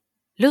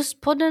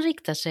Lustpodden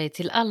riktar sig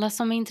till alla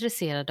som är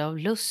intresserade av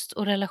lust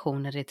och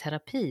relationer i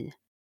terapi.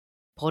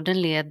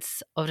 Podden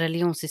leds av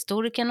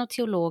religionshistorikern och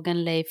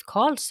teologen Leif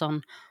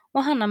Karlsson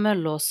och Hanna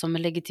Möllås som är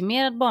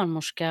legitimerad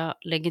barnmorska,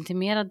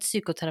 legitimerad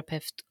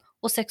psykoterapeut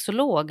och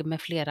sexolog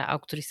med flera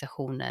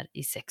auktorisationer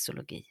i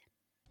sexologi.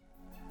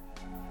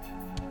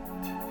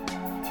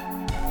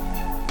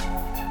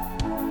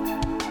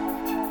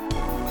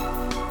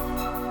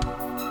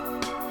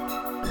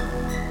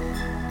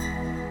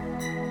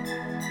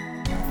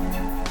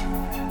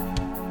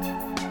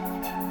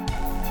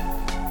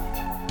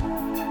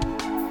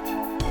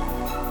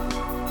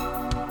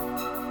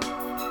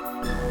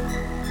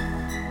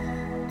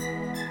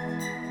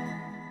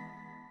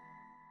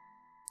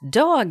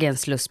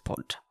 Dagens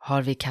lustpodd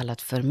har vi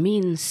kallat för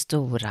min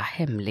stora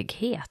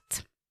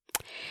hemlighet.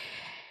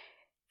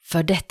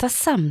 För detta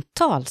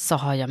samtal så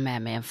har jag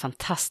med mig en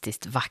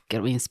fantastiskt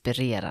vacker och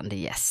inspirerande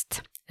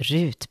gäst.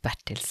 Ruth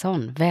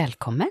Bertilsson,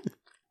 välkommen!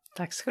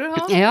 Tack ska du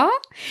ha. Ja,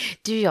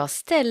 jag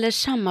ställer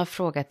samma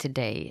fråga till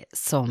dig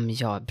som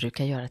jag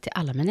brukar göra till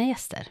alla mina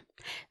gäster.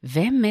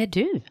 Vem är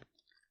du?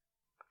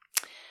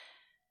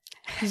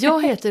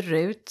 Jag heter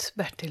Ruth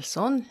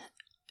Bertilsson.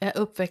 Jag är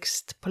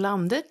uppväxt på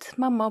landet.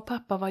 Mamma och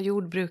pappa var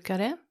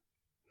jordbrukare.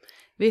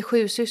 Vi är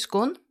 7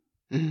 syskon.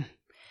 Mm.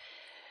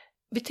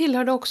 Vi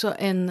tillhörde också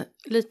en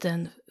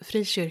liten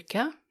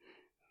frikyrka.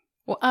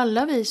 Och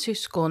alla vi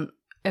syskon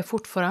är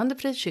fortfarande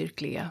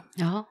frikyrkliga.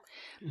 Ja.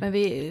 Men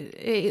vi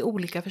är i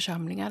olika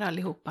församlingar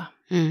allihopa.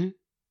 Mm.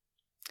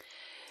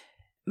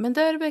 Men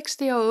där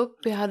växte jag upp.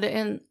 Vi hade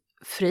en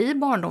fri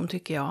barndom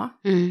tycker jag.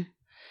 Mm.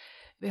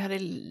 Vi hade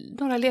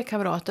några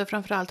lekkamrater,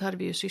 framförallt hade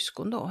vi ju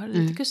syskon då,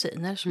 lite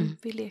kusiner som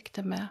vi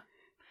lekte med.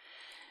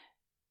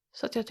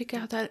 Så att jag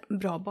tycker att det är en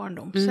bra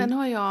barndom. Sen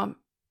har jag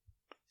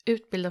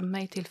utbildat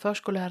mig till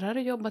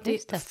förskollärare, jobbat i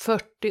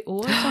 40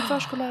 år som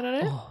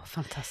förskollärare.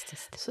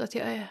 Fantastiskt. Så att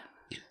jag är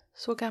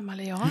så gammal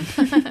är jag.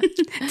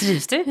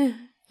 Trivs du?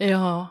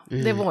 Ja,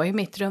 det var ju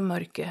mitt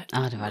drömyrke. Ja,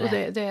 det var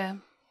det. Och det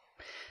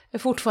är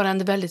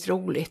fortfarande väldigt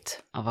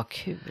roligt. Ja, vad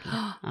kul.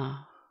 Ja.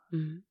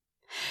 Mm.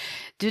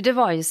 Du, det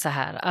var ju så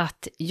här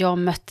att jag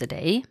mötte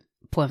dig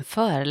på en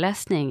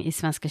föreläsning i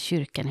Svenska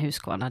kyrkan i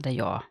Huskvarna där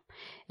jag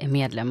är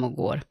medlem och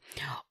går.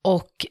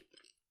 Och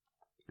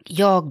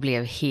jag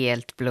blev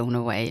helt blown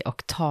away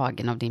och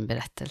tagen av din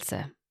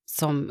berättelse.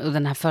 Och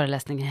den här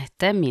föreläsningen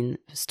hette Min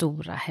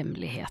stora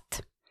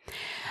hemlighet.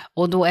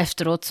 Och då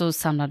efteråt så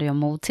samlade jag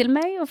mod till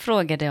mig och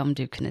frågade om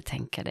du kunde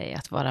tänka dig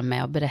att vara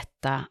med och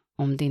berätta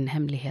om din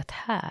hemlighet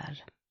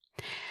här.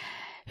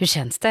 Hur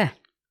känns det?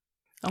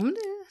 Ja, men det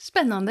är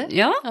spännande.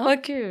 Ja,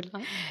 vad kul.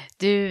 Ja.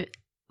 Du,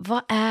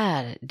 vad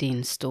är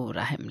din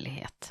stora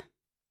hemlighet?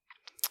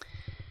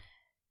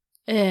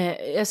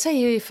 Jag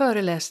säger ju i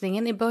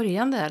föreläsningen i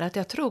början där att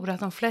jag tror att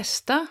de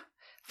flesta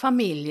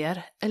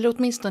familjer, eller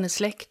åtminstone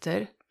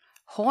släkter,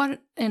 har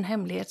en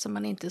hemlighet som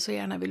man inte så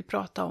gärna vill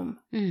prata om.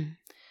 Mm.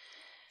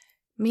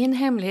 Min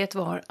hemlighet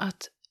var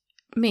att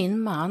min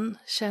man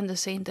kände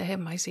sig inte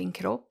hemma i sin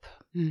kropp.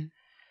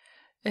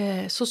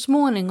 Så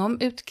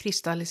småningom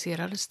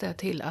utkristalliserades det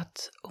till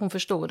att hon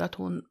förstod att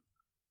hon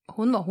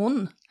var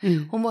hon.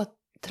 Hon var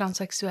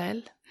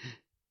transsexuell.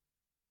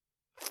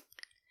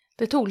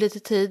 Det tog lite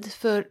tid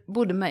för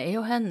både mig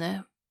och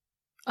henne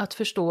att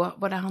förstå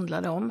vad det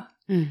handlade om.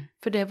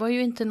 För det var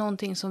ju inte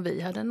någonting som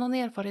vi hade någon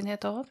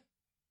erfarenhet av.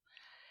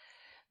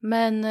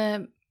 Men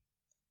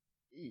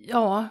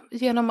ja,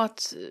 genom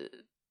att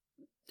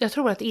jag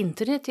tror att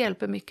internet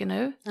hjälper mycket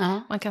nu.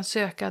 Ja. Man kan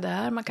söka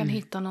där, man kan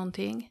hitta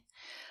någonting.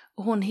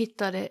 Och hon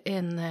hittade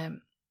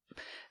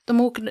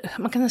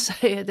man kan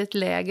säga det är ett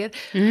läger.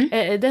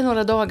 Det är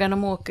några dagar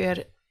de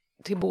åker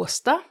till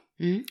Båstad.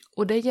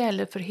 Och det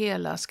gäller för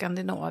hela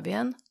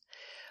Skandinavien.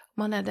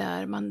 Man är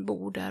där, man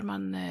bor där,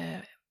 man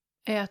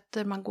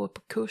äter, man går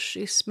på kurs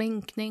i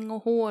sminkning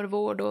och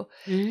hårvård. Och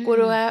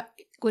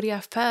går i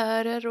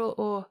affärer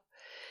och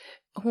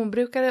hon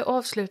brukade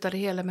avsluta det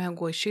hela med att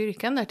gå i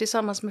kyrkan där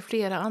tillsammans med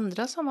flera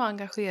andra som var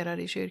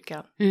engagerade i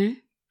kyrkan.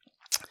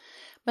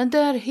 Men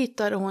där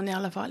hittade hon i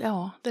alla fall,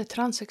 ja, det är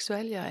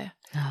transsexuell jag är.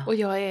 Ja. Och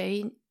jag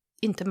är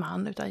inte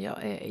man utan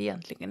jag är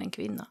egentligen en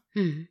kvinna.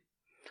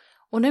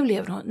 Och nu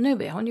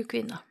är hon ju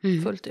kvinna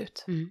fullt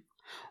ut.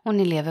 Och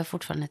ni lever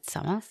fortfarande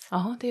tillsammans?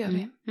 Ja, det gör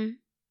vi.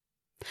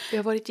 Vi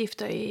har varit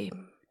gifta i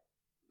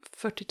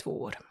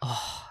 42 år.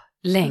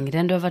 Längre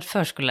än du har varit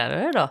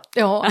förskollärare då?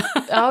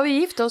 Ja, vi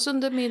gifte oss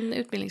under min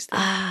utbildningstid.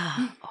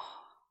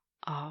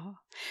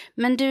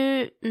 Men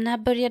du, när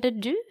började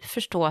du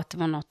förstå att det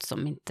var något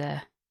som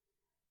inte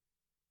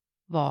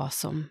var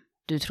som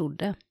du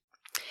trodde?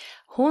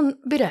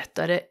 Hon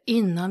berättade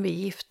innan vi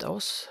gifte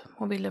oss,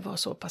 hon ville vara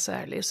så pass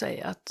ärlig och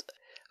säga att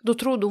då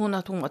trodde hon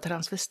att hon var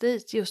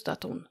transvestit, just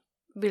att hon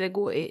ville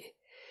gå i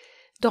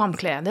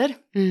damkläder.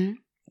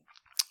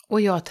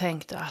 Och jag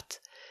tänkte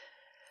att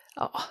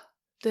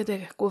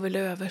det går väl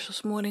över så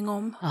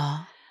småningom.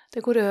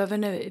 Det går över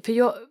nu.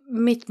 För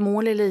mitt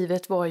mål i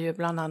livet var ju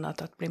bland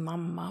annat att bli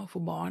mamma och få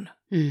barn.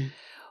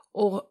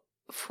 Och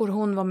får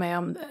hon vara med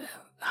om det,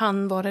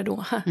 han var det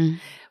då,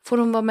 får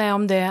hon vara med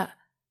om det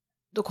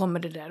då kommer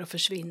det där att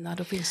försvinna,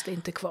 då finns det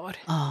inte kvar.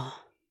 Ja,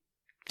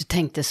 du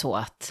tänkte så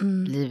att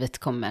livet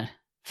kommer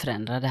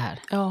förändra det här.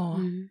 Ja,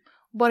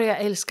 bara jag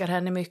älskar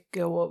henne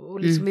mycket och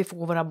liksom vi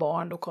får våra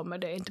barn, då kommer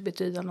det inte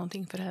betyda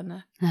någonting för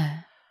henne.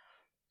 Nej.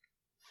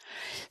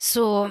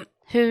 Så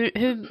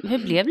hur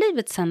blev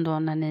livet sen då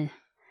när ni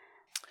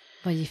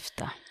var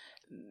gifta?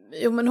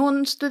 Jo, men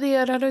hon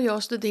studerade och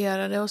jag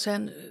studerade och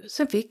sen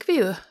fick vi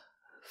ju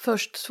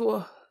först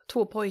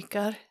två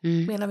pojkar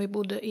medan vi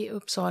bodde i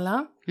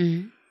Uppsala.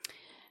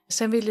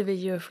 Sen ville vi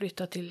ju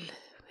flytta till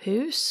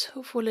hus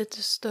och få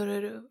lite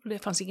större, det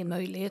fanns ingen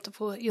möjlighet att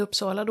få i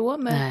Uppsala då,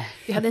 men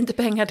vi hade inte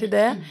pengar till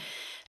det.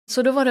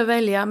 Så då var det att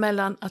välja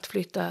mellan att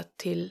flytta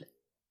till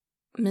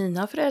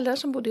mina föräldrar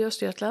som bodde i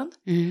Östergötland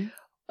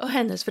och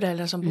hennes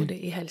föräldrar som bodde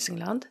i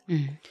Hälsingland.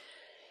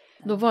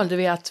 Då valde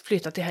vi att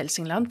flytta till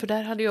Hälsingland, för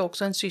där hade jag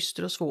också en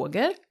syster och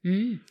svåger.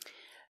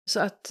 Så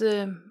att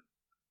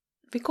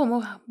vi kom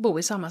att bo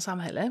i samma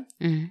samhälle.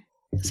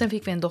 Sen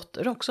fick vi en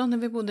dotter också när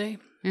vi bodde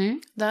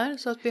där,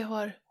 så att vi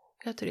har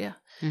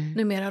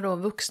numera då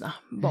vuxna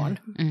barn.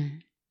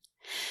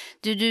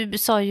 Du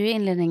sa ju i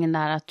inledningen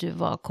där att du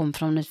kom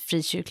från ett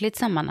frikyrkligt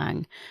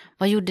sammanhang.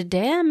 Vad gjorde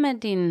det med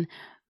din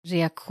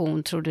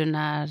reaktion, tror du,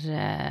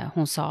 när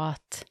hon sa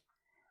att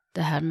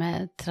det här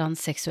med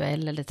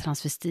transsexuell eller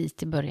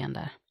transvestit i början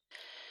där?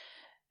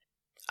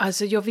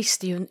 Alltså jag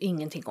visste ju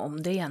ingenting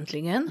om det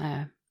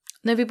egentligen.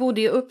 När vi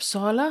bodde i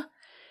Uppsala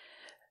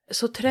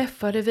så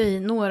träffade vi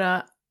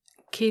några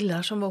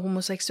killar som var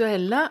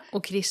homosexuella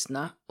och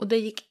kristna. Och det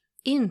gick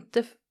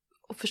inte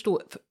att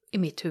förstå i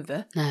mitt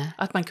huvud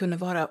att man kunde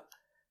vara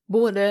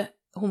både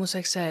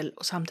homosexuell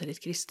och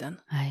samtidigt kristen.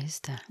 Nej,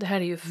 just det. Det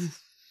här är ju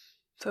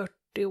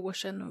 40 år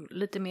sedan och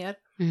lite mer.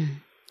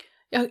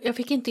 Jag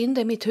fick inte in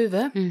det i mitt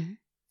huvud.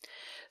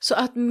 Så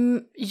att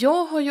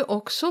jag har ju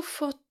också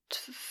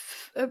fått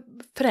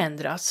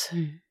förändras.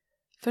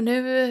 För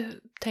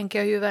nu tänker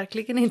jag ju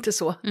verkligen inte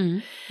så.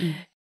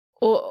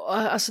 Och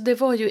alltså det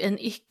var ju en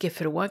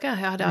icke-fråga.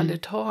 Jag hade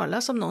aldrig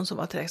talat om någon som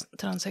var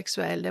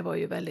transsexuell. Det var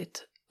ju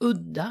väldigt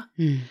udda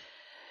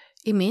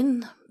i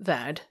min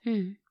värld.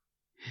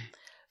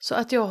 Så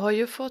att jag har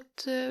ju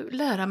fått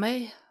lära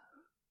mig.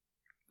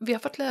 Vi har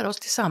fått lära oss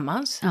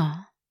tillsammans.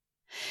 Ja.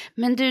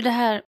 Men du, det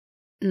här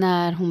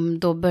när hon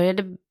då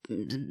började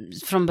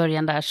från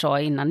början där sa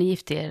innan ni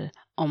gifte er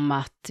om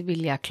att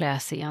vilja klä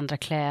sig i andra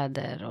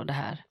kläder och det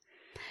här.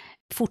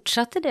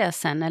 Fortsatte det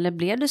sen eller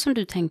blev det som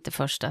du tänkte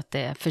först att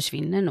det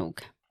försvinner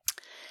nog?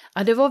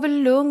 Ja, det var väl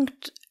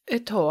lugnt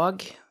ett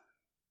tag.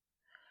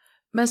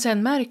 Men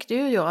sen märkte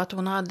ju jag att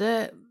hon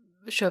hade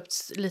köpt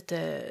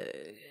lite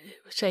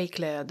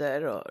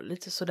tjejkläder och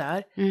lite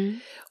sådär.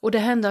 Och det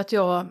hände att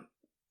jag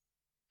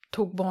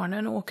tog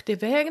barnen och åkte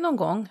iväg någon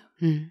gång.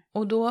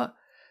 Och då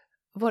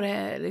var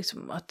det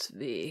liksom att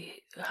vi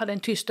hade en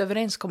tyst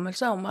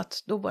överenskommelse om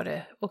att då var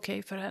det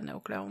okej för henne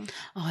att klä om.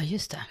 Ja,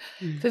 just det.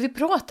 För vi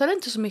pratade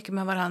inte så mycket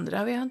med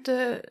varandra. Vi har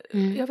inte,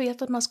 jag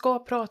vet att man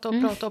ska prata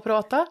och prata och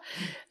prata.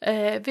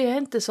 Vi är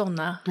inte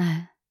sådana.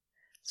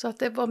 Så att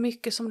det var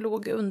mycket som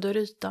låg under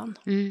ytan.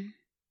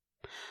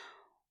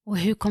 Och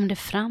hur kom det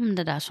fram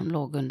det där som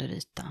låg under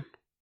ytan?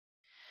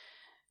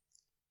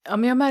 Ja,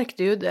 men jag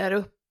märkte ju där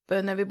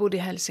uppe när vi bodde i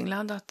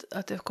Hälsingland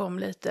att det kom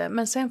lite.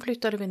 Men sen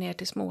flyttade vi ner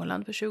till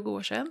Småland för 20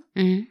 år sedan.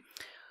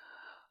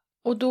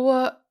 Och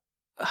då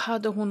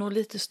hade hon nog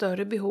lite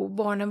större behov.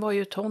 Barnen var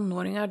ju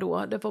tonåringar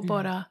då. Det var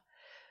bara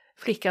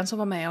flickan som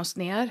var med oss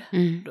ner.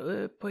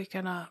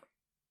 Pojkarna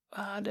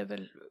hade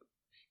väl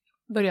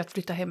börjat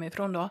flytta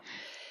hemifrån då.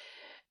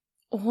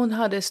 Och hon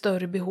hade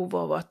större behov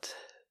av att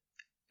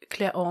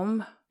klä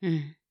om.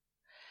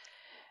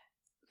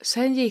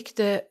 Sen gick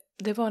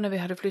det var när vi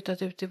hade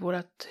flyttat ut till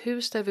vårt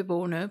hus där vi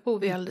bor nu. Bor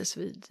vi alldeles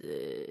vid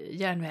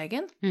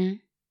järnvägen.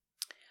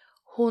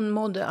 Hon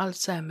mådde allt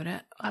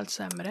sämre.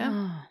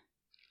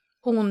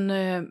 Hon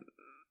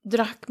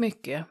drack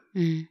mycket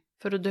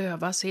för att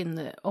döva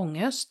sin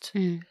ångest.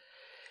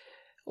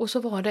 Och så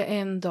var det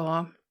en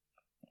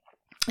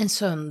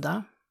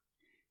söndag.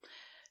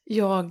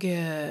 Jag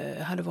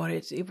hade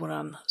varit i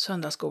våran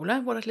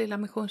söndagsskola, vårt lilla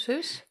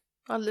missionshus.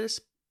 Alldeles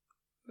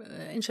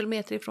 1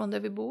 kilometer ifrån där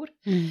vi bor.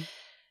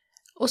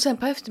 Och sen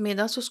på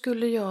eftermiddagen så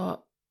skulle jag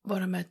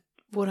vara med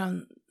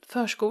våran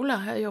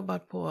förskola. Jag jobbar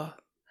på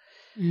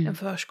en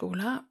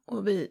förskola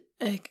och vi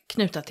är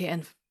knutna till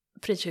en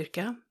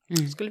frikyrka.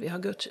 Skulle vi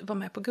vara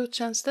med på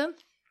gudstjänsten.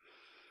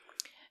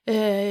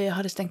 Jag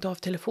hade stängt av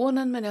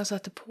telefonen, men när jag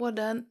satte på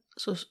den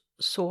så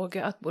såg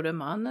jag att både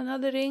mannen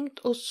hade ringt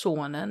och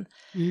sonen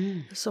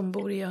som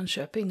bor i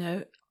Jönköping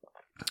nu.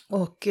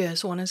 Och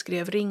sonen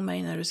skrev: ring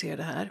mig när du ser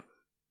det här.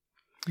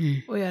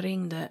 Och jag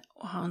ringde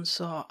och han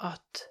sa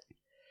att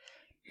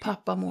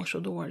pappa mår så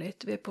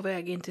dåligt. Vi är på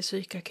väg in till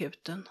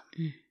psykakuten.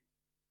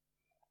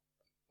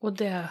 Och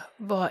det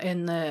var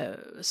en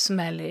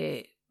smäll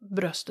i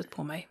bröstet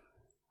på mig.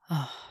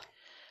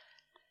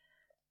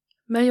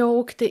 Men jag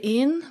åkte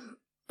in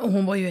och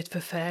hon var ju i ett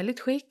förfärligt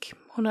skick.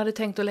 Hon hade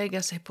tänkt att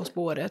lägga sig på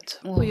spåret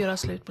och göra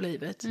slut på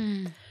livet.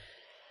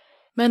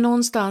 Men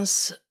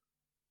någonstans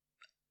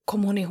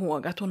kom hon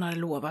ihåg att hon hade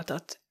lovat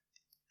att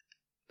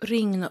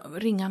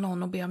ringa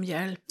någon och be om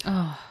hjälp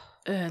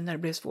när det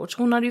blev svårt.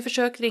 Så hon hade ju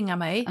försökt ringa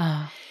mig.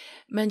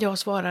 Men jag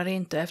svarade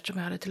inte eftersom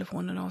jag hade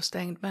telefonen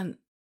avstängd. Men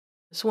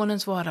sonen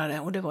svarade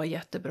och det var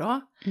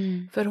jättebra.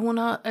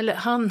 För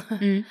han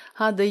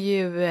hade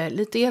ju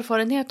lite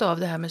erfarenhet av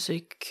det här med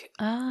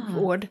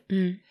psykvård.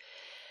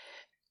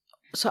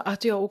 Så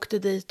att jag åkte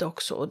dit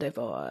också och det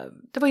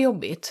var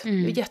jobbigt.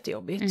 Det var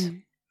jättejobbigt.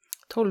 Det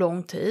tog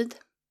lång tid.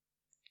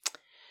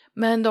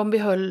 Men de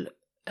behöll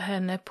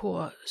henne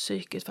på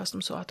psyket fast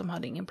de sa att de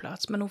hade ingen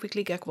plats. Men hon fick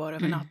ligga kvar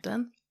över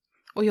natten.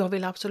 Och jag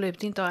ville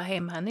absolut inte ha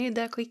hem henne i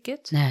det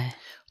skicket. Nej.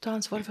 Ta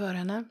ansvar för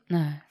henne.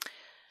 Nej.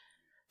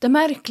 Det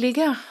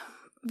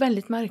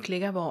väldigt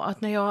märkliga var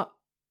att när jag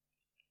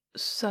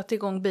satte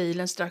igång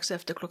bilen strax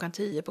efter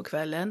 10:00 på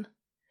kvällen.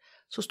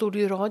 Så stod det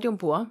ju radion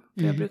på.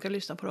 För jag brukar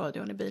lyssna på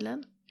radion i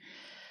bilen.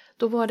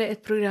 Då var det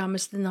ett program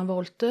med Stina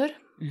Wolter.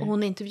 Och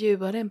hon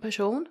intervjuade en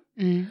person.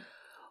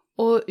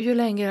 Och ju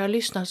längre jag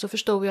lyssnade så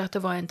förstod jag att det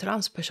var en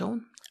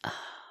transperson.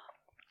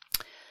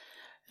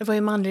 Det var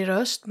ju manlig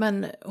röst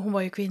men hon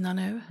var ju kvinna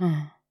nu.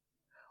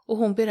 Och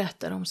hon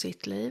berättade om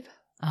sitt liv.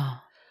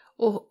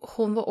 Och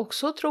hon var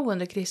också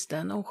troende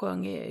kristen och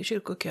sjöng i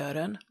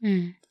kyrkokören.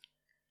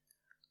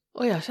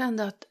 Och jag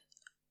kände att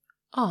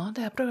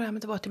det här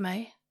programmet var till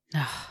mig.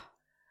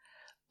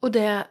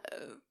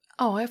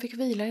 Och jag fick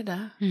vila i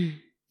det.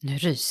 Nu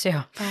ryser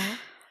jag.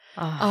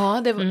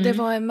 Det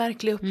var en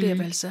märklig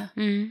upplevelse.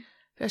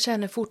 För jag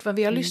känner fortfarande,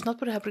 vi har lyssnat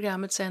på det här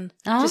programmet sen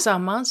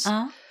tillsammans.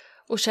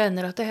 Och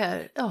känner att det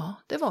här,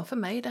 det var för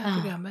mig det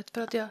här programmet.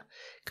 För att jag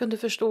kunde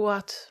förstå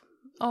att,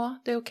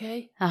 det är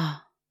okej.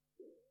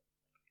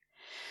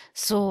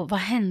 Så vad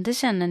hände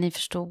sen när ni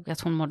förstod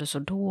att hon mådde så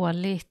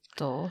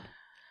dåligt?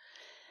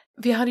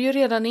 Vi hade ju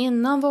redan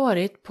innan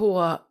varit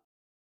på,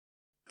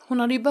 hon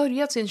hade ju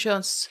börjat sin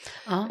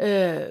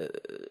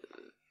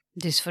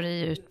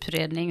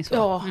dysforiutredning. Så.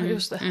 Ja,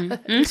 just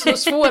det. Så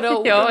svåra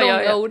ord och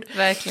långa ord.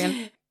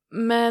 Verkligen.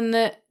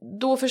 Men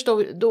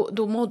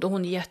då mådde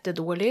hon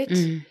jättedåligt.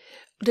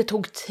 Det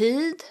tog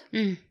tid.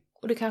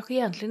 Och det kanske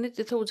egentligen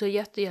inte tog så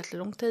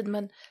jättelång tid.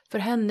 Men för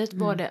henne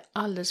var det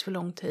alldeles för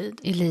lång tid.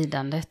 I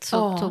lidandet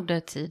så tog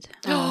det tid.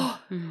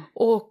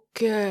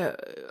 Och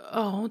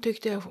hon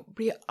tyckte jag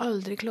blir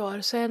aldrig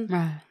klar. Sen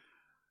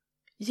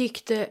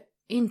gick det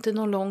inte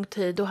någon lång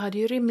tid. Då hade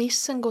ju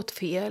remissen gått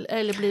fel.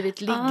 Eller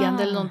blivit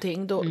liggande eller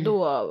någonting.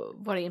 Då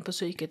var det in på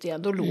psyket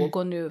igen. Då låg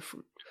hon nu.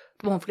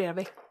 Det var hon flera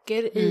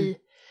veckor i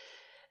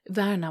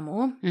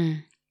Värnamo.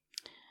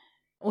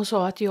 Och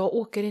sa att jag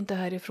åker inte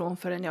härifrån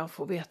förrän jag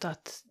får veta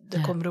att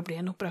det kommer att bli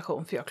en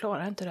operation. För jag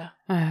klarar inte det.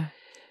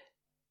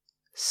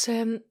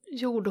 Sen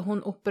gjorde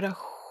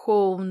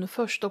hon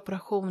första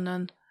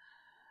operationen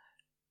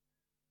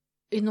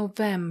i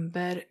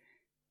november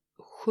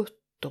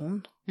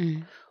 17.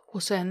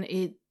 Och sen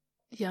i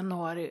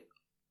januari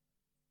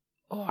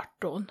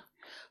 18.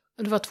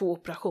 Det var 2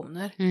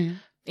 operationer.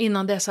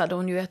 Innan dess hade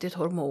hon ju ätit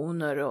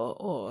hormoner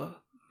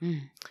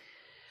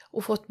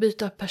och fått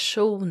byta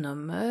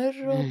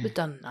personnummer och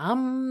byta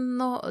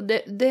namn. Och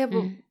det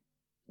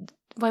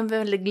var en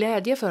väldig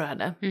glädje för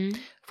henne.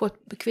 Få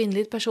ett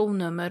kvinnligt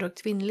personnummer och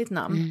ett kvinnligt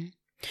namn.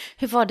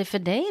 Hur var det för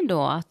dig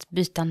då att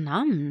byta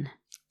namn?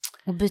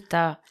 Och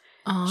byta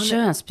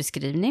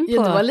könsbeskrivning på?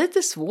 Ja, det var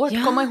lite svårt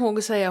att komma ihåg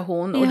att säga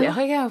hon. Och det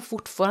har jag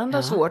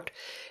fortfarande svårt.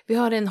 Vi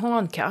har en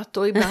hankatt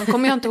och ibland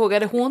kommer jag inte ihåg, är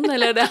det hon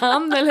eller är det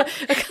han? Eller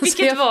jag kan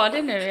Vilket var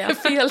det nu?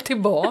 Fel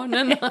till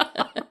barnen.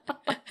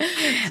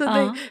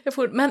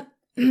 Så men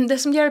det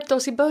som hjälpte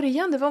oss i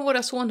början, det var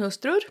våra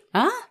sonhustrur.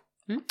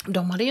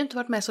 De hade ju inte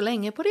varit med så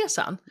länge på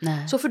resan.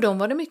 Så för dem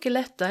var det mycket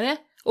lättare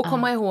att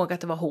komma ihåg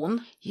att det var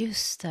hon.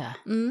 Just det.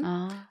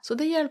 Så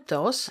det hjälpte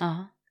oss.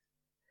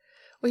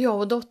 Och jag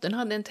och dottern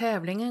hade en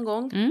tävling en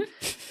gång.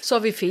 Sa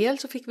vi fel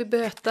så fick vi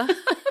böta.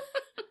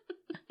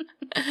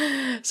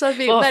 Så att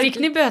vad fick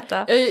ni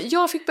böta?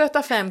 Jag fick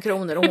böta 5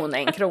 kronor och hon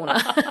 1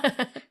 krona.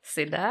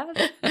 Se där.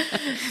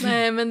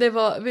 Nej, men det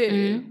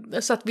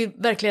var så att vi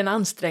verkligen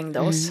ansträngde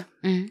oss.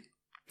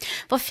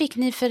 Vad fick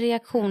ni för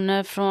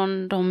reaktioner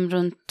från de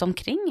runt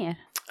omkring er?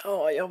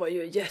 Ja, jag var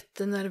ju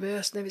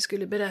jättenervös när vi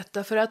skulle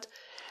berätta. För att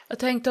jag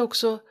tänkte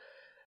också,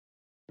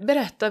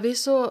 berättar vi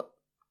så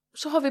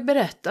har vi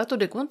berättat och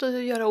det går inte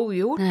att göra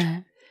ogjort.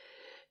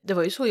 Det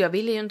var ju så, jag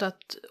ville ju inte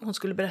att hon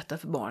skulle berätta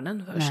för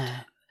barnen först.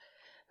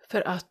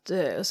 För att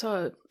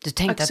du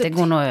tänkte att det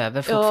går nog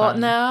över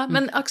fortfarande. Ja,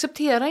 men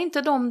acceptera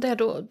inte dem det,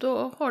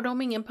 då har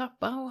de ingen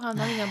pappa och han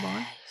har inga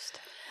barn. Just det.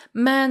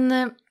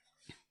 Men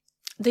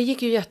det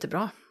gick ju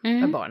jättebra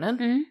med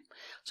barnen.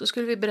 Så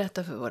skulle vi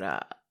berätta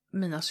för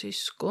mina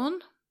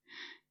syskon.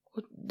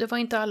 Och det var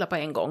inte alla på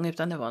en gång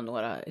utan det var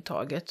några i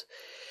taget.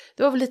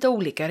 Det var väl lite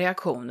olika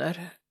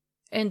reaktioner.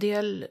 En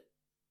del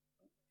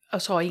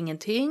sa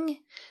ingenting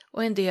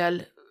och en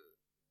del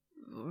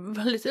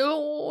var lite,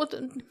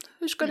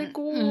 hur ska det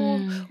gå?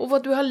 Och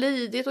vad du har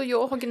lidit och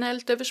jag har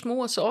gnällt över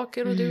små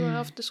saker och du har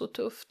haft det så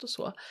tufft och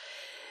så.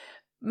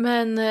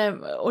 Men,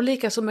 och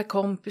likaså med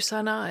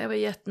kompisarna, jag var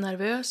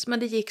jättenervös men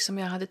det gick som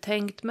jag hade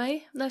tänkt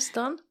mig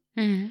nästan.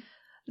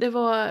 Det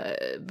var,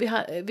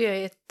 vi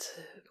är ett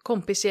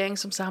kompisgäng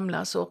som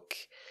samlas och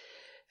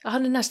jag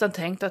hade nästan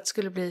tänkt att det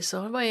skulle bli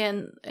så. Det var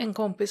en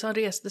kompis som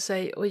reste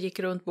sig och gick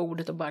runt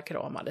bordet och bara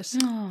kramades.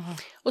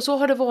 Och så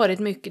har det varit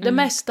mycket. Det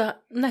mesta,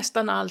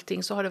 nästan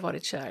allting så har det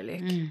varit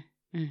kärlek.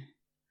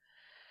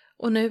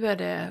 Och nu är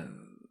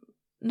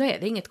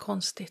det inget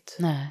konstigt.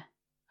 Nej.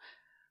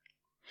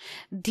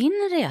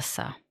 Din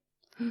resa,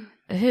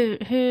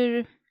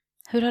 hur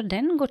har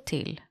den gått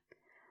till?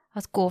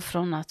 Att gå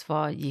från att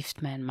vara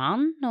gift med en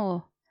man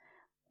och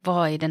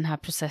vara i den här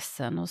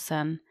processen och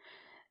sen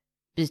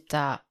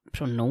byta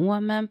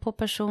pronomen på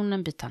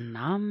personen, byta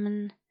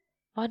namn.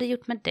 Vad har det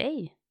gjort med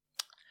dig?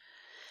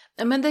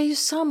 Men det är ju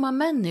samma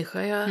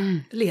människa jag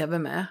lever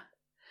med.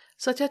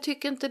 Så att jag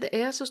tycker inte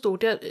det är så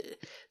stort.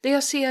 Det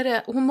jag ser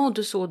är, hon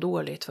mådde så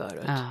dåligt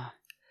förut. Ja.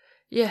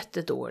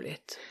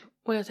 Jättedåligt.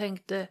 Och jag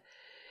tänkte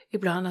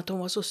ibland att hon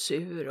var så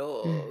sur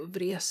och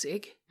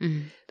vresig.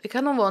 Det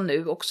kan hon vara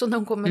nu också när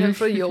hon kommer hem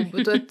från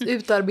jobbet och är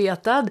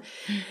utarbetad.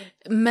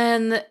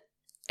 Men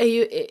är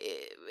ju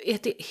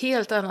ett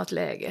helt annat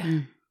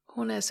läge.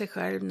 Hon är sig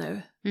själv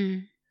nu.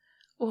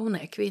 Och hon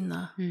är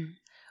kvinna.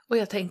 Och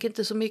jag tänker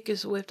inte så mycket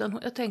så, utan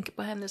jag tänker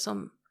på henne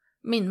som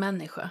min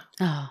människa.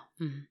 Ja,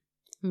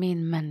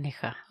 min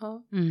människa.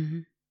 Ja.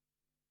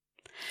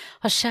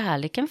 Har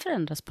kärleken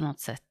förändrats på något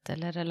sätt?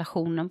 Eller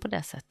relationen på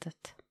det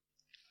sättet?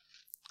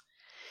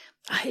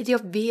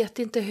 Jag vet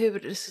inte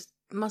hur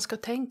man ska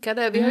tänka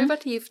det. Vi har ju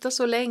varit gifta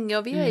så länge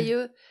och vi är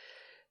ju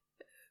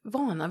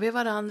vana vid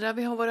varandra.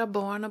 Vi har våra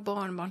barn och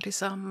barnbarn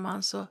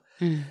tillsammans. Och,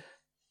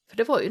 för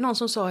det var ju någon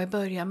som sa i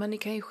början, men ni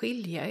kan ju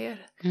skilja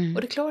er.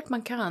 Och det är klart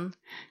man kan.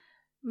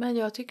 Men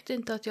jag tyckte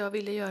inte att jag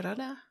ville göra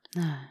det.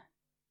 Nej.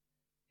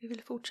 Vi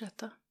ville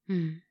fortsätta.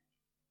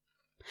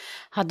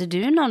 Hade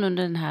du någon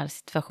under den här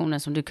situationen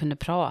som du kunde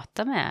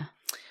prata med?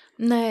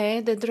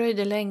 Nej, det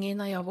dröjde länge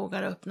innan jag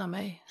vågade öppna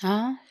mig.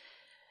 Ja.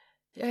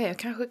 Jag är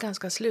kanske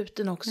ganska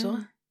sluten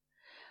också.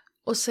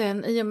 Och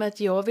sen i och med att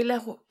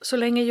så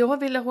länge jag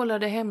ville hålla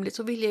det hemligt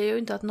så ville jag ju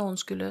inte att någon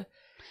skulle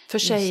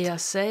försäga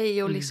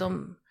sig och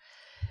liksom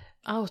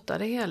outa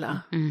det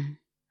hela.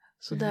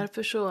 Så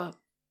därför så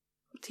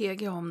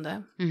teg jag om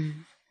det.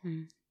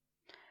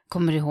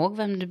 Kommer du ihåg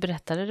vem du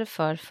berättade det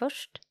för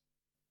först?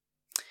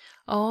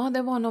 Ja,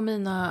 det var nog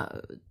mina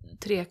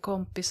 3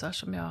 kompisar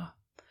som jag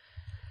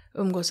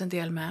umgås en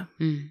del med.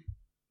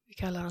 Vi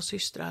kallar oss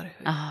systrar.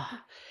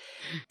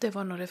 Det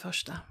var nog det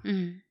första.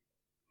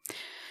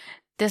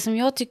 Det som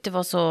jag tyckte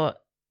var så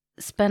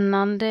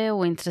spännande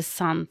och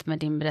intressant med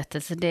din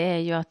berättelse, det är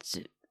ju att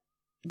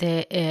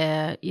det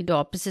är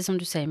idag, precis som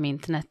du säger med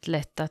internet,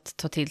 lätt att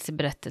ta till sig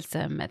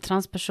berättelser med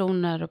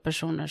transpersoner och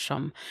personer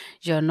som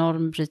gör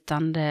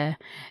normbrytande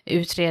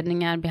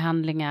utredningar,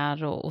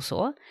 behandlingar och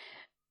så.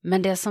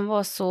 Men det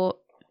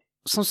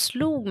som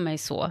slog mig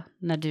så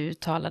när du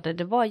talade,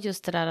 det var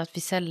just det där att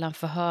vi sällan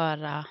får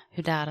höra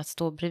hur det är att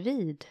stå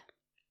bredvid.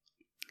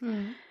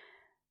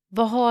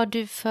 Vad har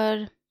du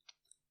för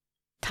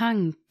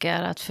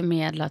tankar att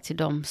förmedla till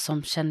dem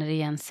som känner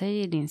igen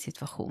sig i din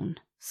situation?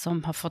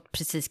 Som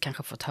har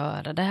kanske fått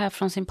höra det här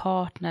från sin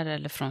partner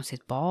eller från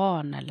sitt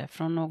barn eller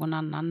från någon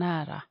annan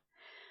nära.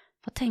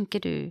 Vad tänker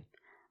du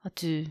att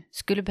du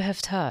skulle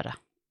behövt höra?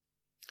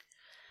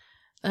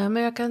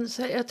 Men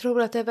jag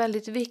tror att det är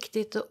väldigt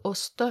viktigt att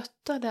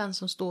stötta den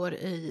som står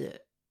i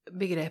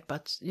begrepp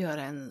att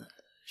göra en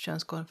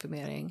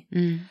könskonfirmering.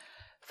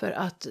 För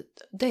att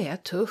det är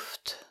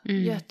tufft,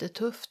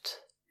 jättetufft.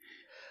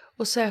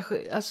 Och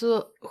särskilt,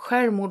 alltså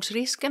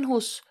självmordsrisken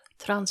hos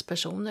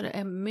transpersoner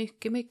är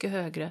mycket, mycket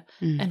högre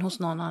än hos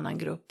någon annan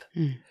grupp.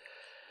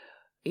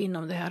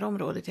 Inom det här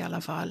området i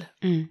alla fall.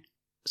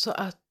 Så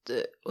att,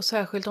 och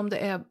särskilt om det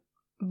är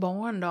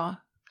barn då,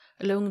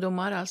 eller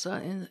ungdomar, alltså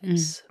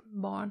ens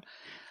barn,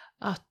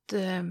 att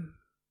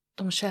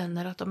de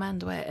känner att de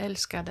ändå är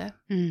älskade.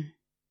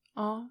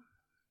 Ja.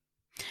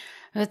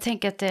 Jag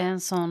tänker att det är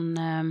en sån,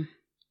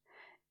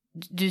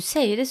 du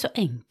säger det så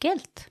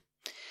enkelt.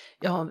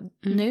 Ja,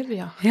 nu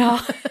ja.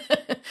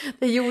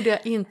 Det gjorde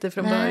jag inte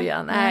från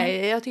början.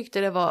 Nej, jag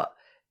tyckte det var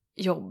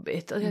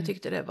jobbigt. Och jag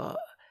tyckte det var,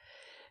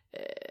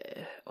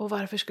 och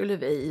varför skulle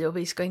vi? Och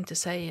vi ska inte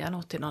säga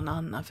något till någon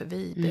annan, för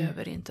vi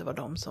behöver inte vara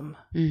de som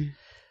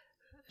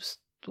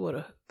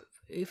står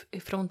i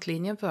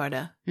frontlinjen för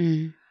det.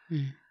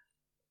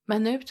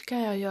 Men nu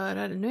kan jag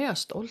göra det. Nu är jag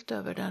stolt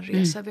över den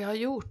resa vi har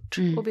gjort.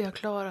 Och vi har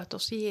klarat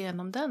oss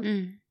igenom den.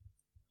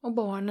 Och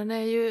barnen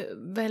är ju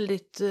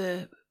väldigt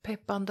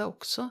peppande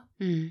också.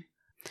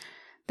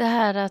 Det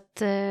här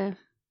att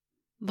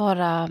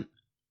vara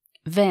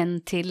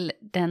vän till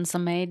den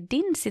som är i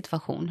din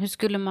situation. Hur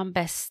skulle man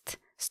bäst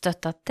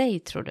stötta dig,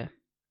 tror du?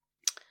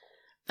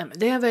 Nej, men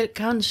det är väl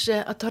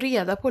kanske att ta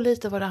reda på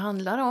lite vad det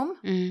handlar om.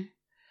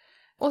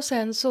 Och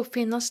sen så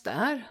finnas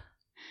där.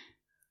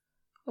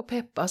 Och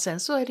peppa. Sen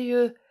så är det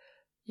ju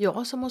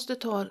jag som måste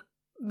ta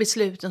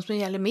besluten som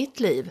gäller mitt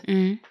liv.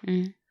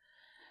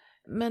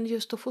 Men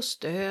just att få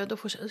stöd och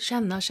få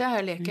känna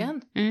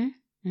kärleken.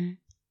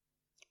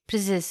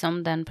 Precis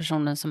som den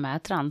personen som är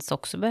trans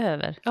också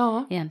behöver.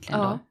 Egentligen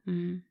då.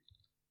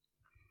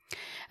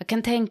 Jag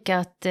kan tänka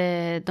att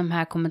de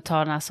här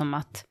kommentarerna som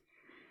att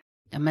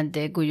ja, men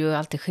det går ju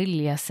alltid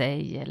skilja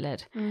sig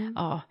eller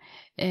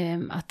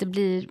att det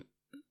blir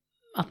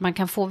att man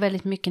kan få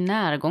väldigt mycket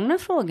närgångna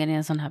frågor i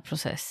en sån här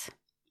process.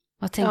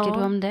 Vad tänker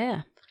du om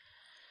det?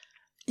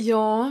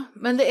 Ja,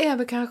 men det är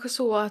väl kanske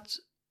så att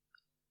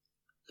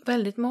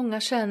väldigt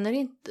många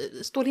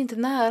står inte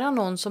nära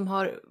någon som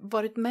har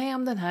varit med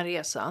om den här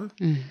resan.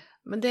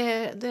 Men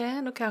det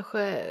är nog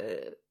kanske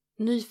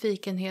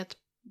nyfikenhet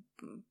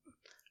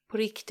på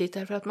riktigt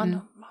därför att man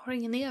har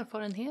ingen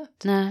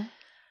erfarenhet. Nej.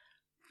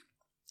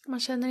 Man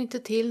känner inte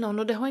till någon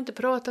och det har inte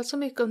pratat så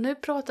mycket om. Nu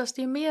pratas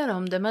det ju mer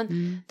om det, men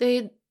det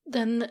är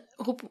den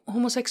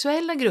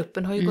homosexuella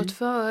gruppen har ju gått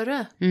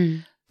före.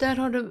 Där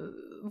har det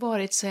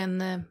varit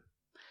sen i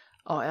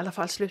alla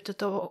fall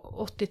slutet av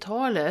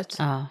 80-talet.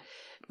 Ja.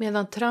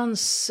 Medan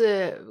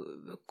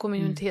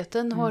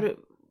transkommuniteten har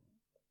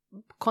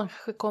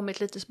kanske kommit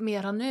lite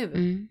mera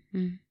nu.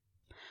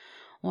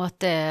 Och att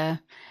det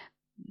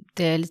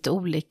är lite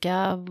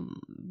olika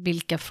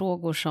vilka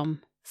frågor som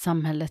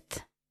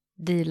samhället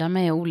dealar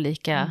med i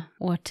olika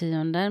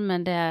årtionden.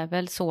 Men det är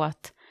väl så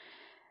att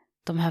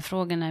de här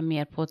frågorna är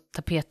mer på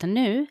tapeten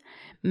nu.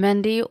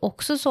 Men det är ju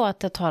också så att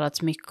det har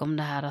talats mycket om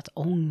det här att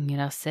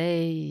ångra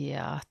sig.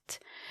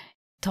 Att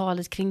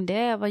talet kring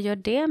det, vad gör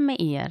det med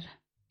er?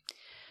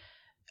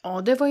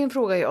 Ja, det var ju en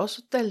fråga jag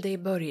ställde i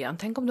början.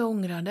 Tänk om du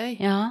ångrar dig?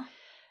 Ja.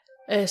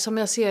 Som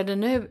jag ser det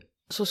nu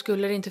så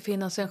skulle det inte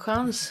finnas en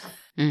chans.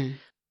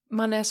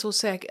 Man är så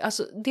säker.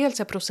 Alltså, dels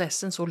är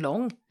processen så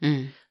lång.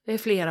 Det är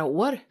flera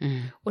år.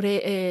 Och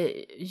det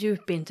är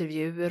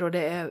djupintervjuer och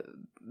det är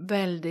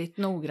väldigt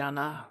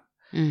noggranna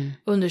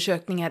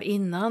undersökningar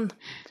innan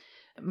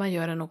man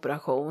gör en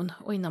operation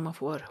och innan man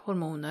får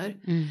hormoner.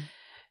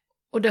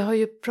 Och det har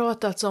ju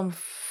pratats om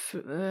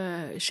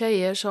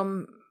tjejer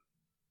som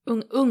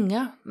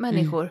unga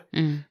människor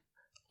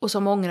och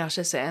som ångrar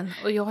sig sen.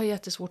 Och jag har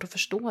jättesvårt att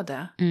förstå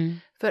det.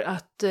 För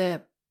att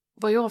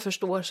vad jag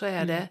förstår så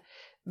är det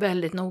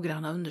väldigt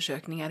noggranna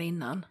undersökningar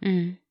innan.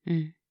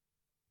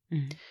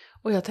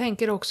 Och jag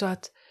tänker också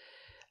att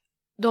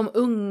de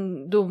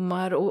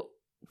ungdomar och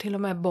till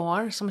och med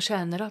barn som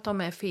känner att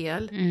de är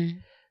fel,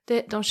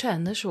 de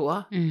känner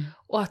så.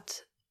 Och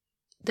att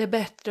det är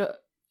bättre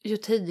ju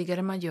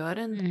tidigare man gör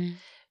en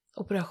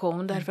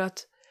operation. Därför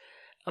att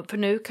för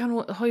nu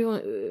har ju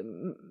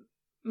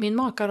min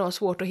maka då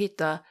svårt att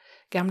hitta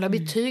gamla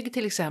betyg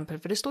till exempel.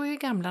 För det står ju i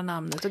gamla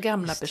namnet och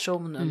gamla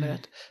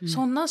personnumret.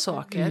 Sådana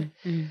saker.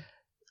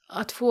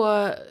 Att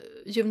få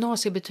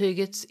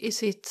gymnasiebetyget i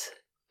sitt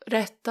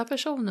rätta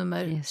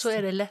personnummer så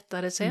är det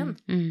lättare sen.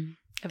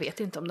 Jag vet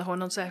inte om det har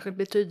någon särskild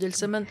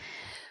betydelse, men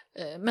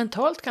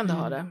mentalt kan det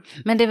ha det.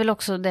 Men det är väl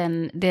också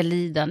det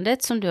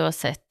lidandet som du har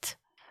sett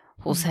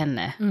hos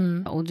henne.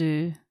 Och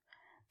du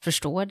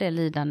förstår det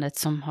lidandet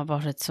som har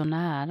varit så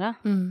nära.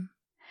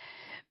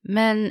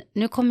 Men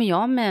nu kommer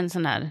jag med en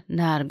sån här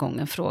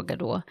närgången fråga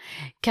då.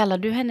 Kallar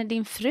du henne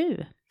din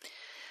fru?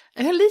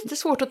 Jag har lite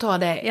svårt att ta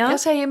det. Ja. Jag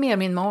säger mer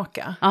min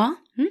maka. Ja,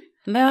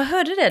 men jag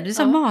hörde det. Du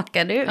sa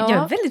maka. Du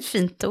gör ett väldigt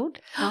fint ord.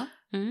 Ja.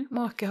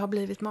 Maka har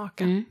blivit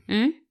maka.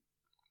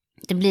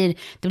 Det blir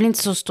inte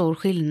så stor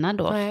skillnad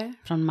då. Nej.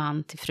 Från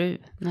man till fru.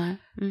 Nej.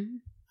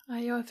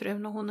 Nej, jag är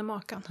frun och hon är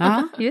makan.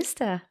 Ja, just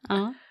det.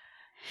 Ja.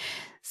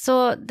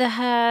 Så det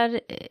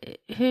här,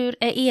 hur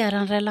är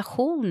er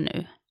relation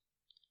nu?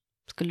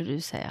 Skulle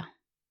du säga?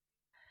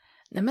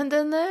 Nej, men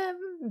den är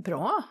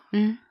bra.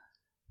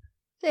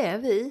 Det är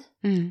vi.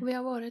 Och vi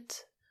har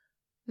varit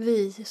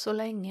vi så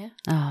länge.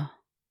 Ja.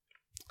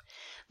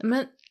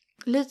 Men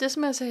lite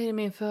som jag säger i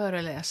min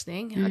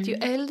föreläsning. Att ju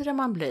äldre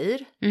man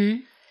blir.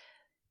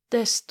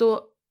 Desto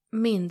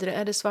mindre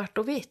är det svart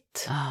och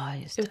vitt.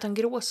 Just det. Utan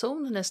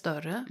gråzonen är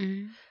större.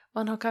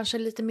 Man har kanske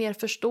lite mer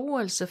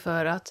förståelse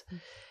för att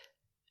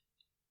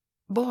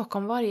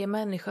bakom varje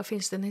människa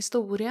finns det en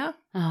historia.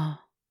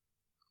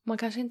 Man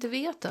kanske inte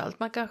vet allt.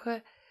 Man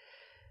kanske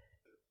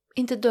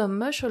inte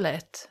dömer så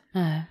lätt.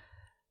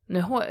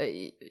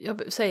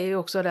 Jag säger ju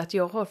också att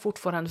jag har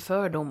fortfarande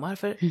fördomar.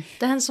 För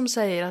den som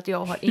säger att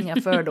jag har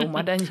inga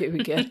fördomar, den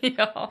ljuger.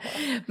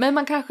 Men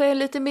man kanske är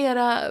lite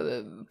mera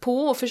på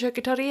och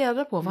försöker ta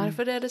reda på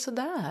varför är det så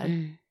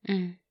där.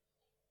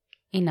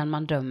 Innan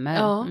man dömer.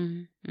 Ja.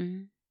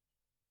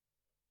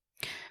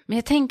 Men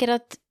jag tänker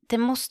att det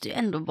måste ju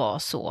ändå vara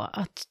så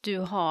att du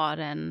har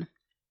en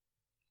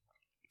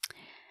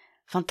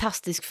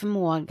fantastisk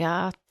förmåga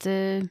att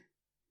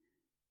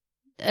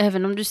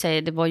även om du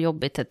säger det var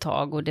jobbigt ett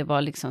tag och det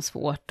var liksom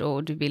svårt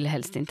och du ville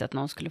helst inte att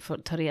någon skulle få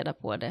ta reda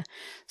på det,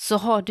 så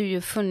har du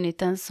ju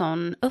funnit en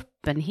sån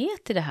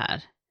öppenhet i det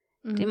här.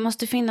 Det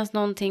måste finnas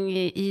någonting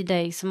i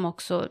dig som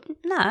också,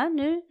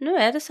 nu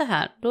är det så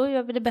här, då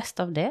gör vi det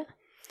bästa av det.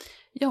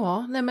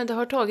 Ja, men det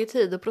har tagit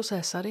tid att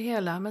processa det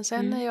hela, men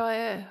sen när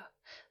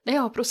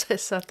jag har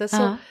processat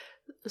det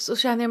så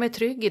känner jag mig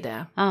trygg i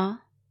det. Ja.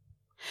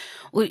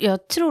 Och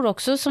jag tror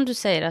också som du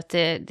säger att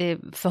det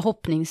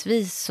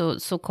förhoppningsvis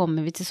så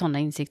kommer vi till sådana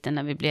insikter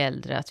när vi blir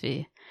äldre att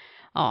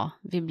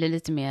vi blir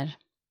lite mer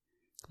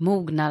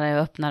mognare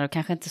och öppnare och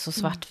kanske inte så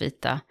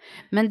svartvita.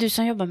 Men du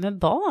som jobbar med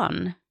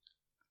barn,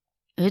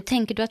 hur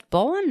tänker du att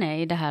barn är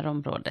i det här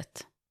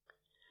området?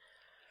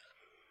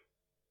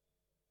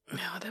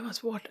 Ja, det var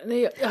svårt.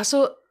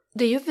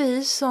 Det är ju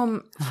vi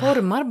som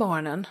formar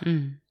barnen.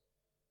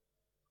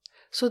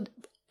 Så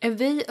är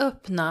vi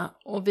öppna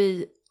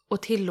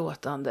och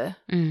tillåtande,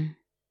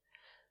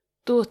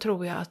 då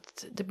tror jag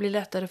att det blir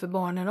lättare för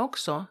barnen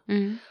också.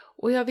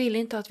 Och jag vill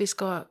inte att vi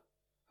ska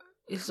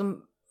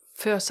liksom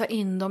fösa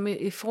in dem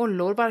i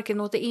follor,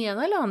 varken åt det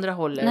ena eller andra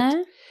hållet.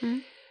 Nej.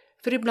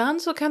 För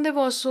ibland så kan det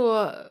vara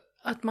så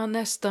att man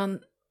nästan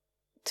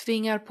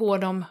tvingar på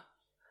dem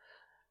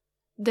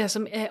det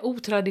som är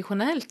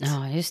otraditionellt.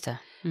 Ja, just det.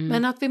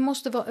 Men att vi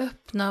måste vara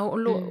öppna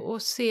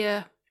och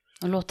se...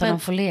 Och låta dem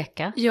få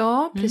leka.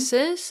 Ja,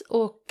 precis.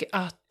 Och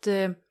att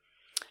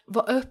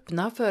vara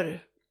öppna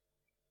för...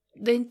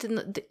 Det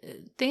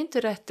är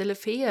inte rätt eller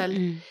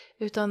fel.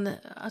 Utan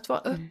att vara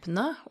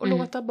öppna och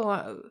låta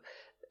barn...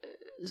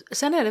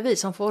 Sen är det vi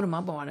som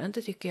formar barnen,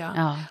 det tycker jag.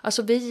 Ja.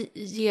 Alltså vi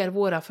ger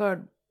våra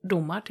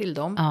fördomar till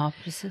dem. Ja,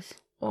 precis.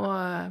 Och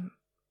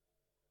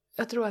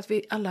jag tror att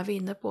vi alla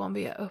vinner på om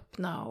vi är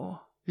öppna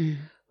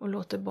och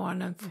låter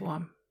barnen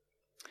få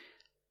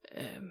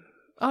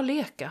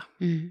leka.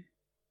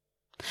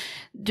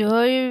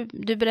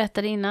 Du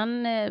berättade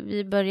innan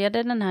vi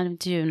började den här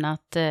intervjun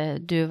att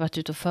du har varit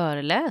ute och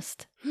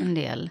föreläst en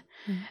del.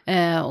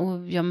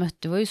 Och jag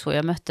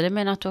mötte dig,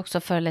 men att du också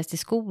har föreläst i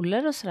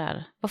skolor och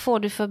sådär. Vad får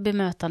du för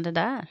bemötande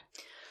där?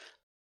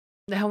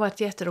 Det har varit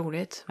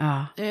jätteroligt.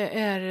 Ja. Det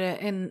är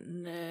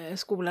en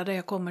skola där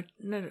jag kommer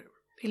när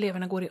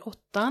eleverna går i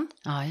 8:an.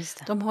 Ja, just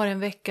det. De har en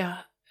vecka,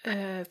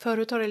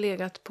 förut har det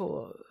legat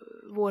på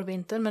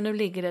vårvintern, men nu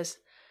ligger det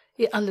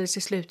alldeles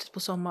i slutet på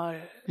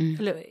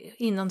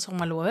eller innan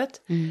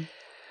sommarlovet.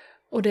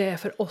 Och det är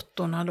för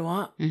 8:orna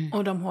då.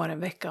 Och de har en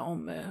vecka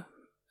om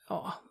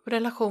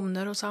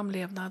relationer och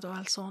samlevnad och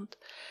allt sånt.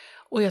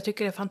 Och jag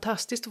tycker det är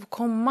fantastiskt att få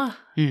komma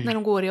när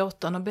de går i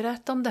 8:an och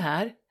berätta om det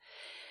här.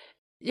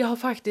 Jag har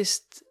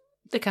faktiskt,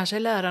 det kanske är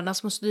lärarna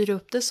som styr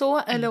upp det så,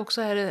 eller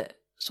också är det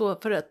så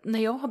för att när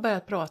jag har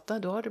börjat prata,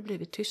 då har det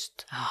blivit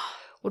tyst.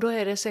 Och då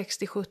är det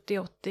 60, 70,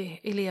 80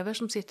 elever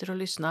som sitter och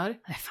lyssnar. Det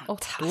är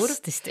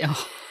fantastiskt, ja.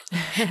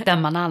 Där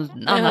man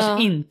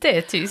annars inte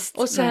är tyst.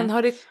 Och sen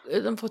har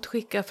de fått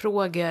skicka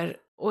frågor.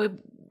 Och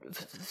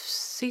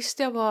sist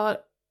jag var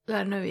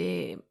där nu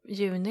i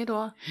juni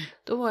då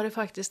var det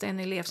faktiskt en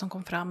elev som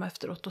kom fram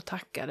efteråt och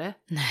tackade.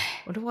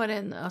 Nej. Och då var det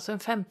en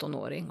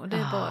 15-åring. Och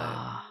det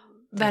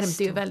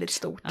värmde ju väldigt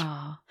stort.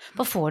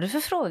 Vad får du för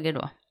frågor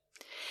då?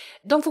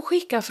 De får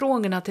skicka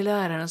frågorna till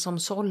läraren som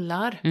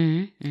sållar.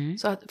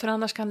 Så att, för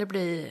annars kan det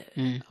bli...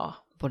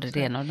 Både det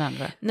ena och det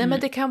andra. Nej, men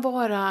det kan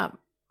vara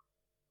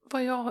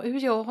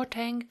hur jag har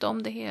tänkt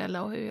om det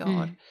hela och hur jag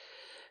har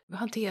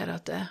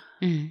hanterat det.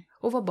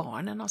 Och vad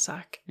barnen har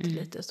sagt,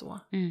 lite så.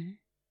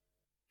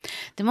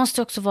 Det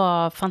måste också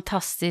vara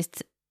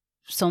fantastiskt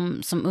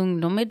som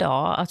ungdom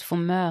idag att få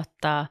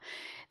möta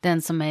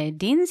den som är i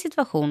din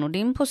situation och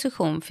din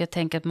position. För jag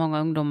tänker att många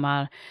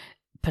ungdomar,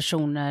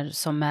 personer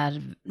som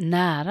är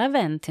nära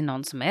vän till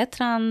någon som är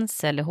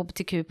trans eller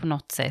hbtq på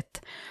något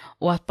sätt.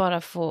 Och att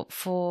bara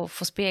få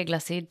spegla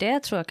sig i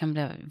det tror jag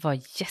kan vara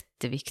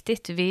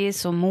jätteviktigt. Vi är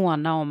så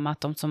måna om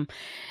att de som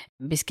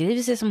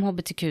beskriver sig som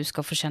hbtq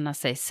ska få känna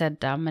sig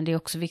sedda. Men det är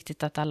också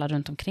viktigt att alla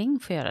runt omkring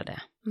får göra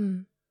det.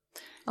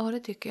 Ja, det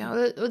tycker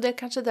jag. Och det är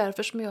kanske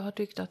därför som jag har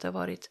tyckt att det har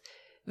varit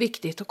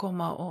viktigt att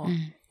komma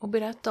och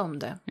berätta om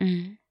det.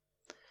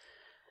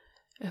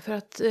 För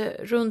att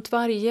runt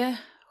varje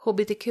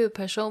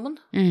hbtq-person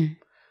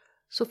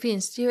så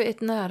finns det ju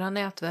ett nära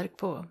nätverk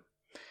på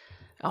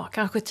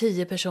kanske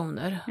 10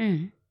 personer.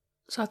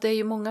 Så att det är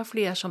ju många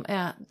fler som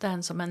är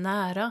den som är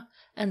nära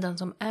än den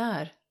som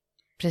är.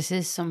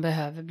 Precis, som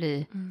behöver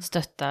bli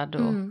stöttad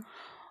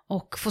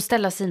och få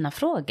ställa sina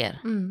frågor.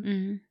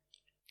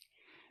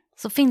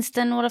 Så finns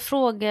det några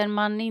frågor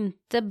man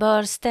inte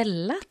bör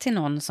ställa till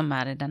någon som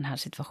är i den här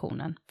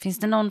situationen? Finns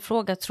det någon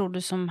fråga, tror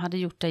du, som hade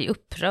gjort dig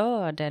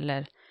upprörd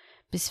eller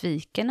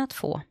besviken att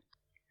få?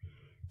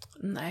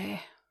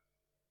 Nej.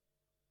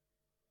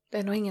 Det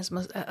är nog ingen som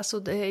har... Alltså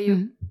det är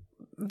ju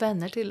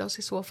vänner till oss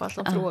i så fall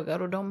som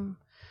frågar och de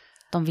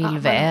vill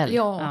väl.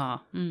 Ja.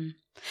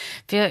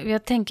 För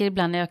jag tänker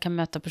ibland när jag kan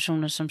möta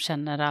personer som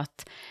känner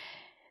att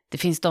det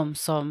finns de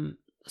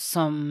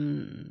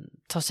som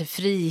tar sig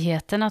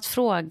friheten att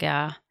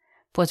fråga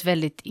på ett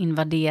väldigt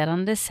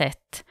invaderande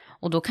sätt.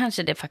 Och då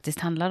kanske det faktiskt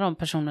handlar om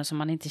personer som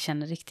man inte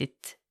känner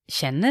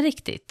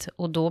riktigt.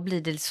 Och då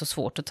blir det så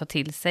svårt att ta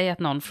till sig att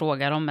någon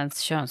frågar om ens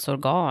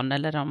könsorgan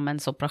eller om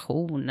ens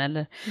operation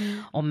eller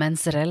om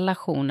ens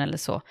relation eller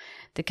så.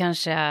 Det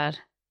kanske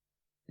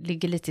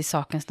ligger lite i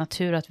sakens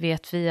natur att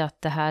vet vi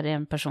att det här är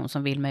en person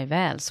som vill mig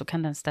väl så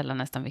kan den ställa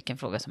nästan vilken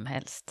fråga som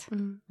helst.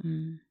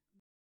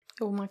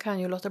 Jo, man kan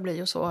ju låta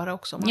bli att svara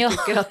också om man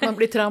tycker att man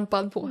blir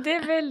trampad på. Det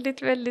är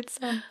väldigt, väldigt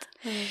sant.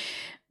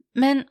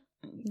 Men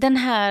den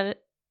här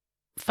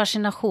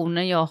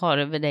fascinationen jag har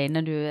över dig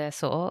när du är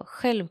så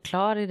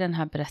självklar i den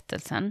här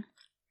berättelsen.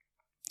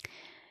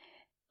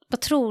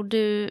 Vad tror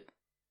du,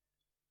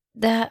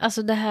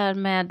 det här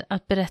med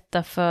att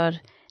berätta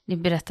ni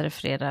berättade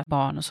för era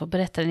barn och så,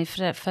 berättade ni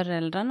för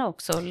föräldrarna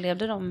också?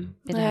 Levde de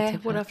i det här Nej,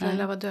 tillfället? våra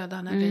föräldrar var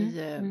döda när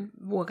vi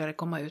vågade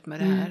komma ut med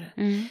det här.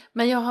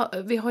 Men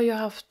vi har ju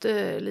haft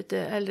lite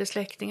äldre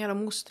släktingar och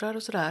mostrar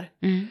och sådär.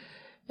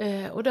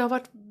 Och det har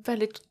varit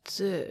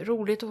väldigt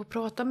roligt att få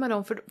prata med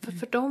dem,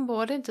 för dem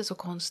var det inte så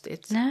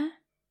konstigt. Nej.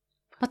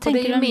 Vad och det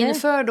är tänker ju du om min det?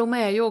 fördom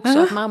är ju också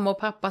att mamma och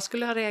pappa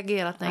skulle ha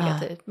reagerat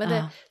negativt.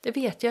 Men det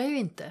vet jag ju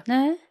inte.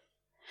 Nej.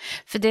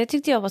 För det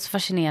tyckte jag var så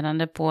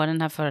fascinerande på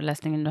den här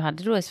föreläsningen du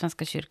hade då i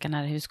Svenska kyrkan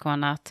här i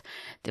Huskvarna, att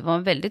det var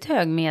en väldigt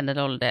hög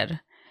medelålder.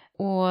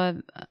 Och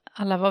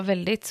alla var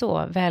väldigt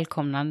så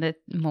välkomnande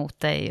mot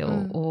dig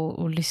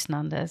och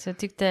lyssnande. Så jag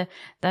tyckte,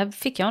 där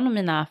fick jag nog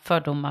mina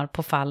fördomar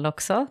på fall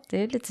också.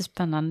 Det är lite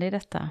spännande i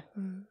detta.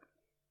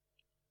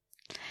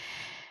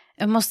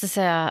 Jag måste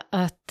säga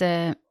att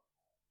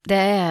det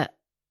är...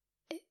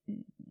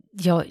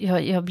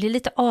 Jag blir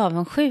lite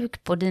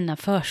avundsjuk på dina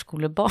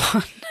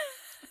förskolebarn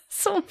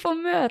som får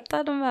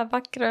möta de här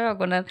vackra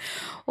ögonen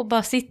och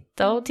bara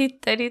sitta och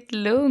titta i ditt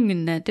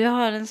lugn. Du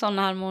har en sån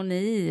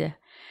harmoni.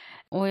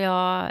 Och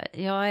jag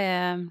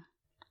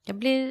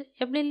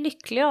blir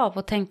lycklig av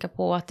att tänka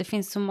på att det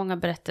finns så många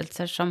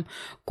berättelser som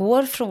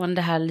går från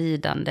det här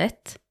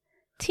lidandet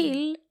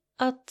till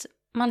att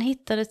man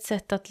hittar ett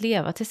sätt att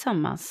leva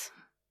tillsammans.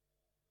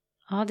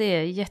 Ja, det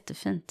är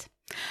jättefint.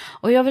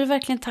 Och jag vill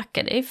verkligen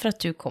tacka dig för att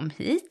du kom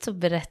hit och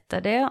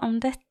berättade om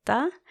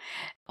detta.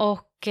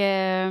 Och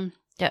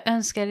jag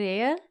önskar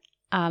er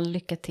all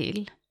lycka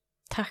till.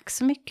 Tack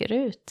så mycket,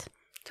 Ruth.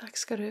 Tack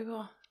ska du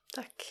ha.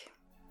 Tack.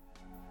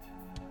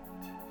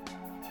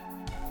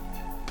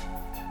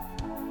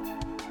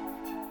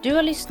 Du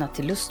har lyssnat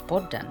till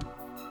Lustpodden.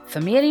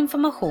 För mer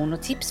information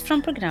och tips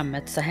från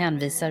programmet så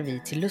hänvisar vi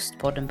till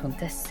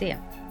lustpodden.se.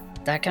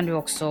 Där kan du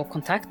också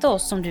kontakta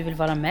oss om du vill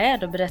vara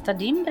med och berätta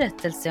din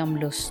berättelse om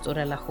lust och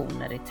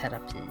relationer i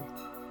terapi.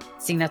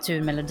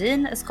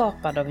 Signaturmelodin är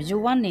skapad av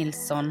Johan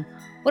Nilsson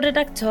och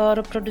redaktör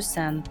och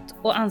producent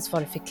och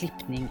ansvarig för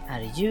klippning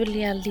är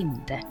Julia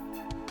Linde.